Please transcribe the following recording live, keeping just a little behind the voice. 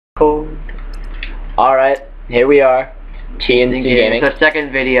cold. Alright, here we are. TylerNColinGaming. It's the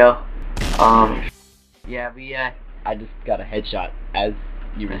second video. Yeah, I just got a headshot as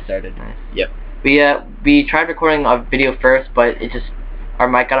you restarted. Nice. Yep. We tried recording a video first, but our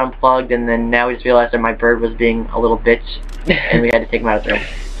mic got unplugged, and then now we just realized that my bird was being a little bitch, and we had to take him out of the room.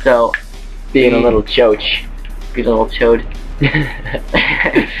 So, being a little choach. Being a little chode.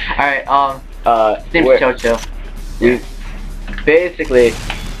 Alright, Same chocho. Basically,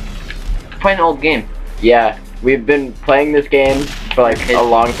 playing an old game. Yeah, we've been playing this game for like a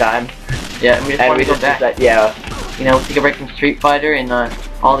long time. Yeah, and we just want to go back. Yeah. You know, take a break from Street Fighter and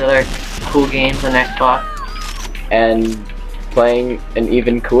all the other cool games on Xbox. And playing an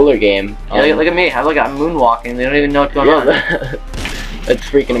even cooler game. Yeah, look at me. I'm moonwalking. They don't even know what's going on. That's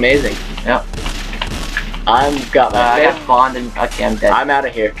freaking amazing. Yep. I got spawned and okay, I'm dead. I'm out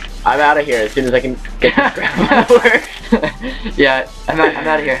of here. I'm out of here as soon as I can get this grapple work. Yeah, I'm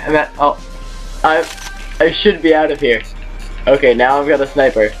out of here. I should be out of here. Okay, now I've got a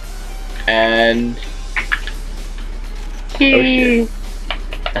sniper. And oh shit.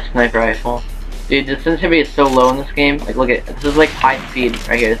 A sniper rifle. Dude, the sensitivity is so low in this game. Like, look at this is like high speed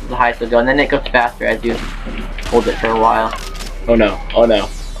right here. This is the highest it'll go, and then it goes faster as you hold it for a while. Oh no! Oh no!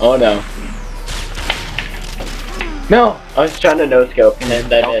 Oh no! No! I was trying to no scope and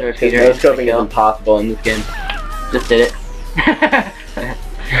then I did. Because no scoping is impossible in this game. Just did it.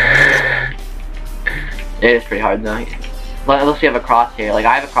 It is pretty hard though. Unless you have a crosshair. Like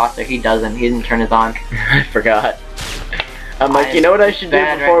I have a crosshair, he doesn't. He didn't turn his on. I forgot. I'm like, you know what I should do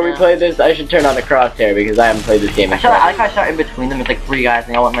before we play this? I should turn on a crosshair because I haven't played this game. I like how I shot in between them. It's like 3 guys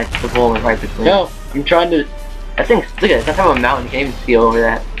and I want like the goal right between. No, I'm trying to. That thing's, look at it. That's how a mountain. You can't even see over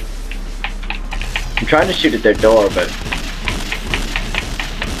that. I'm trying to shoot at their door, but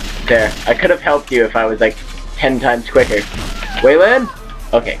there. I could have helped you if I was like 10 times quicker. Waylon?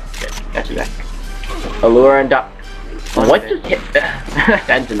 Okay, good. Got you back. Allure and what just hit?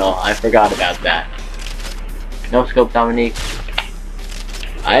 Sentinel. I forgot about that. No scope, Dominique.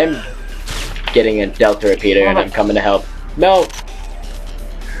 I'm getting a Delta repeater and I'm coming to help. No!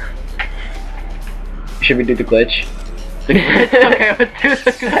 Should we do the glitch? Okay, let's do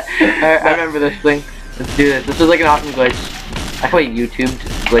the glitch. I remember this thing. Let's do this. This was like an awesome glitch. I probably YouTubed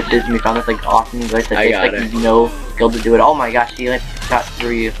glitches and we found this like awesome glitch that takes like no skill to do it. Oh my gosh, she like shot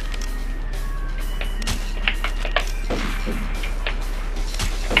through you.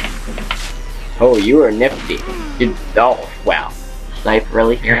 Oh, you are nifty. Oh, wow. Snipe,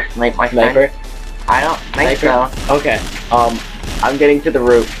 really? You're a sniper? I don't think so. Okay. I'm getting to the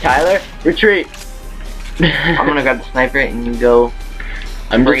roof. Tyler, retreat. I'm gonna grab the sniper and you go.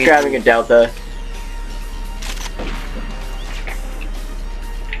 I'm just grabbing a Delta.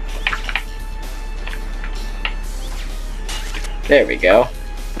 There we go.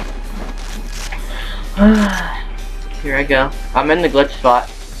 Here I go. I'm in the glitch spot.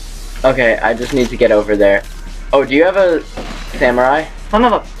 Okay, I just need to get over there. Oh, do you have a samurai?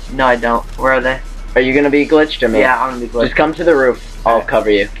 No, I don't. Where are they? Are you gonna be glitched or me? Yeah, I'm gonna be glitched. Just come to the roof. I'll cover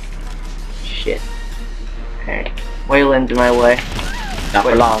you. Shit. Alright. Waylon's in my way. Not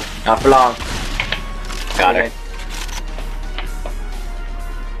for long. Not for long. Got her.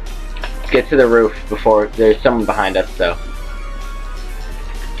 Let's get to the roof before there's someone behind us, so.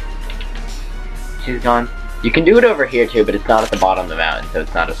 She's gone. You can do it over here too, but it's not at the bottom of the mountain, so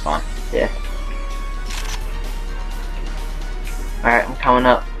it's not as fun. Yeah. Alright, I'm coming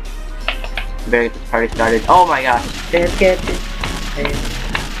up. Better get this party started. Oh my gosh. Let's get this.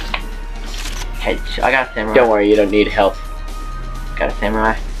 Headshot. I got a samurai. Don't worry, you don't need help. Got a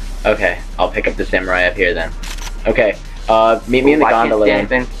samurai. Okay, I'll pick up the samurai up here then. Okay, meet me in the gondola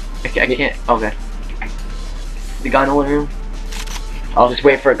room. I can't. Okay. The gondola room? I'll just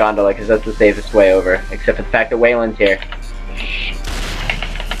wait for a gondola because that's the safest way over. Except for the fact that Waylon's here.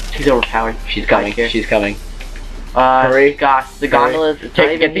 She's overpowered. She's coming. She's coming. Hurry. Gosh, the gondolas.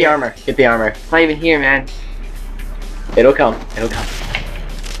 Get the armor. Get the armor. It's not even here, man. It'll come. It'll come.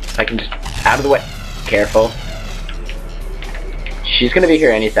 If I can just out of the way. Careful. She's gonna be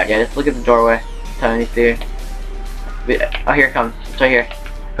here any second. Yeah, just look at the doorway. Tell me here. Oh, here it comes. It's right here.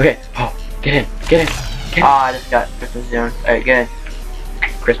 Okay. Oh, get in. Get in. Get in. Oh, I just got Christmas zone. Alright, get in.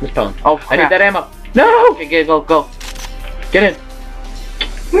 Christmas poem. Oh, crap. I need that ammo. No! Okay, go. Get in.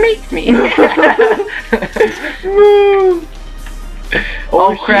 Meet me. Move.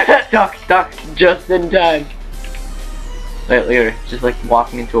 Oh crap. Duck. Just in time. Look at her. Just like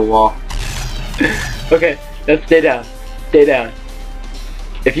walking into a wall. Okay, now stay down. Stay down.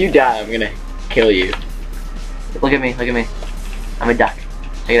 If you die, I'm gonna kill you. Look at me. I'm a duck.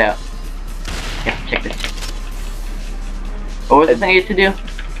 Check it out. Yeah, check this. What was the thing I used to do?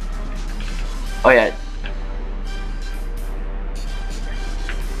 Oh yeah.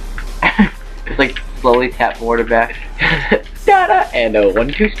 Just like slowly tap mortar back. Da-da! And a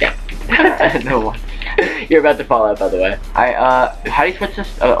 1-2 step. No one. You're about to fall out, by the way. How do you switch this?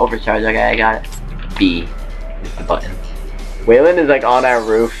 Overcharge. Okay, I got it. B is the button. Waylon is like on our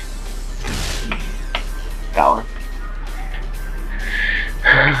roof. Got one.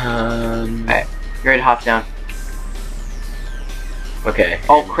 Alright, you're ready to hop down. Okay.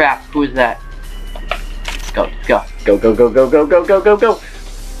 Oh crap, who is that? Go, let's go. Go, go, go, go, go, go, go, go, go!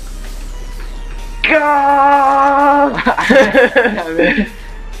 Go! This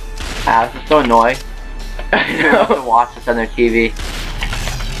is so annoying. I have to watch this on their TV.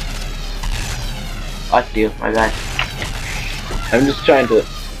 That's you, my bad. I'm just trying to...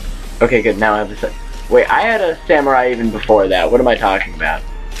 Okay, good, now I have a... Wait, I had a samurai even before that. What am I talking about?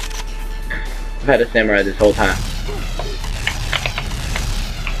 I've had a samurai this whole time.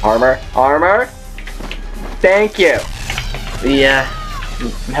 Armor? Armor? Thank you!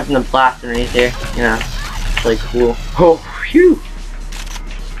 I'm having a blast underneath here. You know, it's really cool. Oh, phew!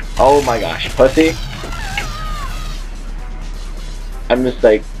 Oh my gosh, pussy. I'm just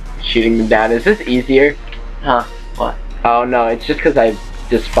like shooting them down. Is this easier? Huh? What? Oh no, it's just because I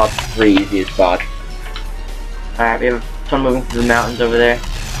just fought the 3 easiest spots. Alright, we have someone moving through the mountains over there.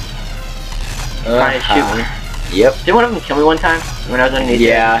 Trying to shoot me. Yep. Did one of them kill me one time when I was underneath?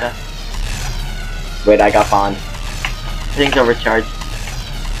 Yeah. Wait, I got bond. Things overcharged.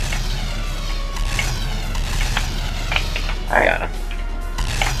 I got him.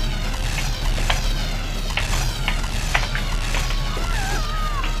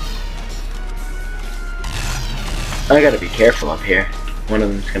 I gotta be careful up here. One of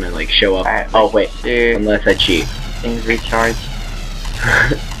them's gonna like show up. Right, oh wait, shoot. Unless I cheat. Things recharge.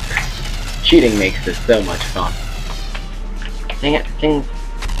 Cheating makes this so much fun. Dang it, things.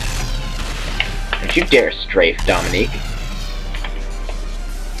 Don't you dare strafe, Dominique.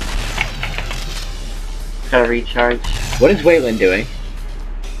 Gotta recharge. What is Waylon doing?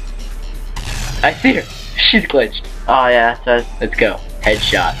 I see her. She's glitched. Oh yeah, so Let's go.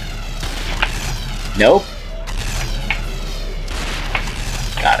 Headshot. Nope.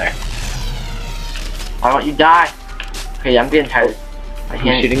 Got her. why don't you die? Okay, I'm getting tired.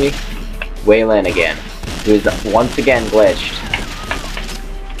 Who's shooting me? Waylon again. Who is once again glitched.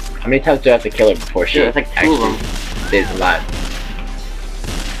 How many times do I have to kill her before she It's like 2 of them. stays alive?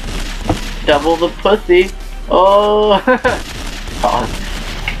 Double the pussy. Oh.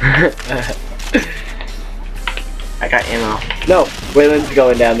 I got ammo. No, Waylon's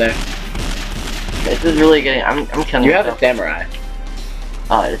going down there. This is really getting. I'm killing. You have a myself. samurai.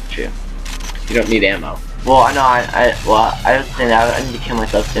 Oh, that's true. You don't need ammo. Well, I know. I was saying that I need to kill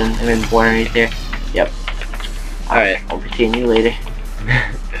myself soon. I've been born underneath there. Yep. Alright. I'll be seeing you later.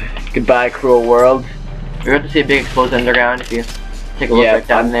 Goodbye, cruel world. You're about to see a big exposed underground if you take a look right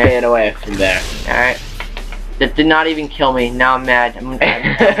down I'm there. staying away from there. Alright. That did not even kill me. Now I'm mad. I'm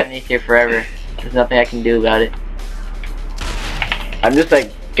underneath here forever. There's nothing I can do about it. I'm just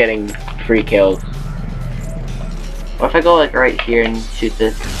like getting free kills. What if I go like right here and shoot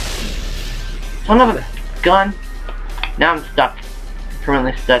this? Son of a gun. Now I'm stuck.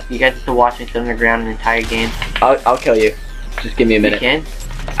 Permanently stuck. You guys have to watch me sit on the ground the entire game. I'll kill you. Just give me a minute. You can?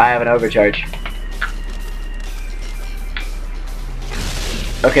 I have an overcharge.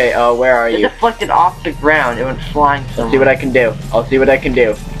 Okay, where are It you? deflected off the ground. It went flying somewhere. I'll see what I can do. I'll see what I can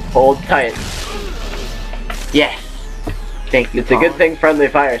do. Hold tight. Yes. Thank you. It's a good thing friendly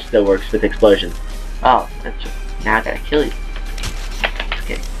fire still works with explosions. Oh, that's just, now I gotta kill you.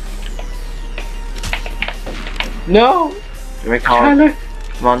 Okay. No! Here I Colin. Tyler!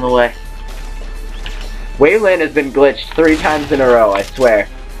 I'm on the way. Waylon has been glitched 3 times in a row, I swear.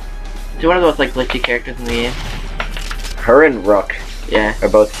 Is one of those like glitchy characters in the game? Her and Rook Yeah. are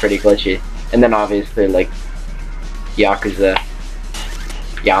both pretty glitchy. And then obviously like Yakuza.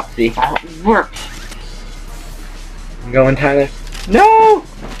 Yahtzee. Oh, it worked. I'm going, Tyler. No!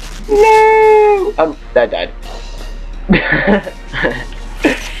 No! That died.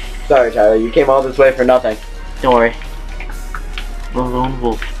 Sorry, Tyler. You came all this way for nothing. Don't worry. I'm a lone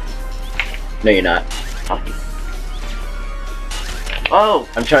wolf. No, you're not. Fuck. Oh!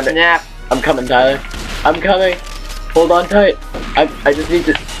 I'm trying to... Snap! I'm coming, Tyler. I'm coming. Hold on tight. I just need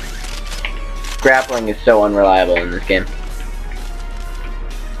to... Grappling is so unreliable in this game.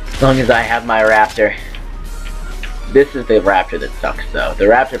 As long as I have my raptor. This is the raptor that sucks, though. The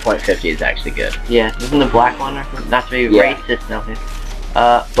raptor .50 is actually good. Yeah, isn't the black one or something? Not to be Yeah. racist now.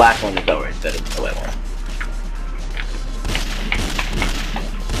 Black one is always better than the white one.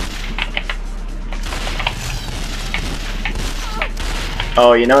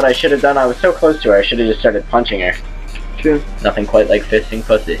 Oh, you know what I should have done? I was so close to her. I should have just started punching her. True. Nothing quite like fisting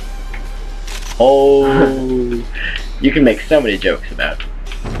pussy. Oh, you can make so many jokes about.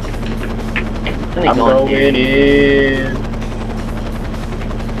 I'm going in.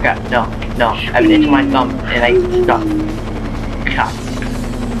 God, no. I've been itching my thumb and I stopped. God.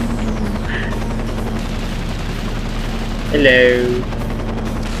 Hello.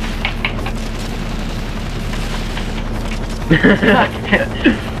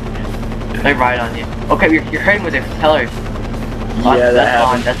 I ride on you. Okay, you're hurting with the propellers. Oh, Yeah,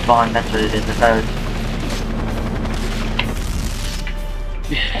 that's Vaughn. That's what it is. That's what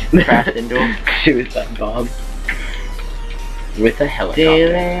I crashed into him. Suicide bomb. With a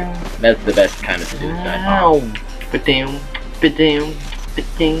helicopter. That's the best kind of suicide bomb.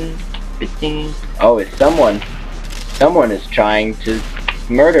 Oh, it's someone. Someone is trying to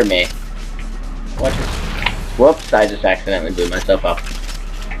murder me. What? Whoops, I just accidentally blew myself up.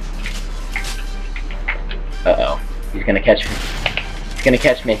 Uh-oh. He's gonna catch me. He's gonna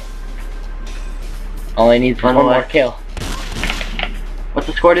catch me. All I need is one more kill. What's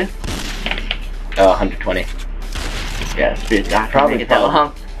the score, dude? Oh, 120. Yeah, it's pretty good. Probably make it that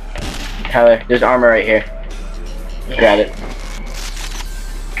long. Tyler, there's armor right here. Yeah. Grab it.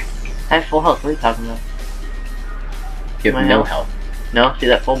 I have full health. What are you talking about? You have no health. No? See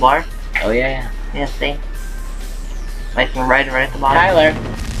that full bar? Oh, yeah. Yeah, see? Nice and right at the bottom. Tyler!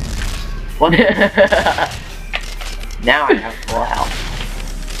 What? Now I have full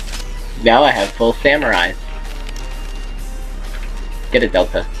health. Now I have full samurai. Get a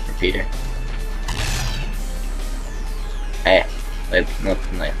delta repeater. Hey, let's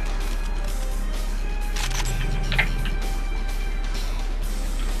nice.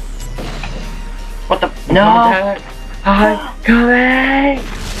 What the? No! I'm coming!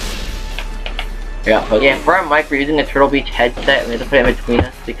 Yeah, for our mic, we're using a Turtle Beach headset, and we have to put it in between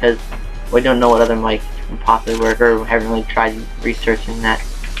us because we don't know what other mics can possibly work, or we haven't really tried researching that.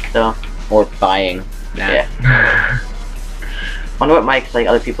 So. Or buying that. Yeah. Wonder what mics like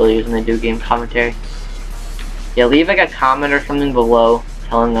other people use when they do game commentary. Yeah, leave like a comment or something below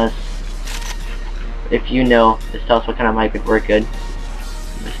telling us if you know. Just tell us what kind of mic would work good.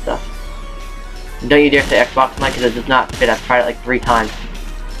 This stuff. And don't you dare say Xbox mic because it does not fit. I've tried it like 3 times.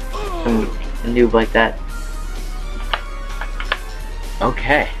 Some noob like that.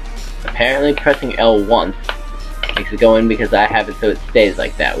 Okay. Apparently pressing L once makes it go in because I have it so it stays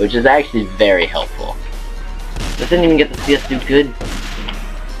like that, which is actually very helpful. This didn't even get to see us do good.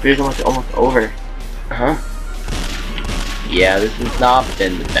 Video's almost over. Huh? Yeah, this has not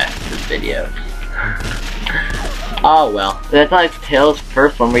been the best of videos. Oh well. That's not like Tails'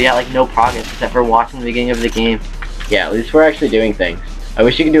 first one where you got like no progress except for watching the beginning of the game. Yeah, at least we're actually doing things. I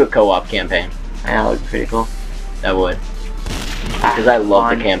wish you could do a co-op campaign. Yeah, that would be pretty cool. That would. Because I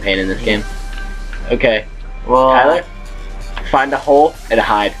love the campaign in this game. Okay. Well, Tyler, find a hole and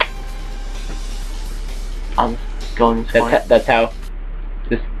hide. I'm going this way. That's how.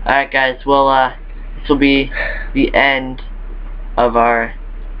 Alright guys, well this will be the end of our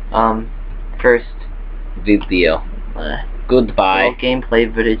first video. Goodbye. Little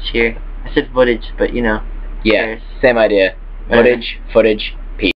gameplay footage here. I said footage, but you know. Yeah, same idea. Footage.